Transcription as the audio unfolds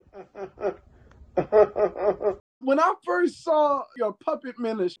When I first saw your puppet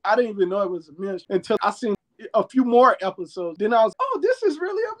ministry, I didn't even know it was a ministry until I seen a few more episodes. Then I was, oh, this is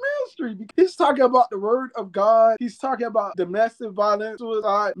really a ministry. He's talking about the word of God. He's talking about domestic violence,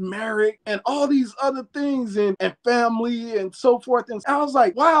 suicide, marriage, and all these other things, and family and so forth. And I was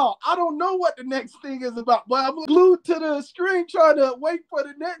like, wow, I don't know what the next thing is about, but I'm glued to the screen trying to wait for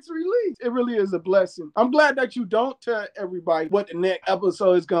the next release. It really is a blessing. I'm glad that you don't tell everybody what the next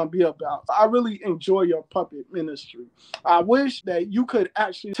episode is going to be about. I really enjoy your puppet ministry. I wish that you could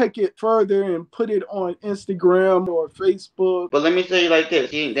actually take it further and put it on Instagram or Facebook. But let me tell you like this: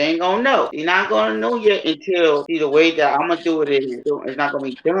 they ain't gonna know. You're not gonna know yet until see the way that I'm gonna do it is it's not gonna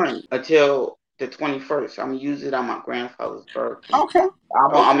be done until the 21st. I'm gonna use it on my grandfather's birthday. Okay.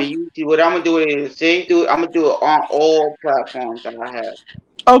 I'm gonna Okay. use see what I'm gonna do is I'm gonna do it on all platforms that I have.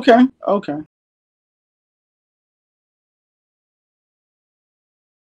 Okay. Okay.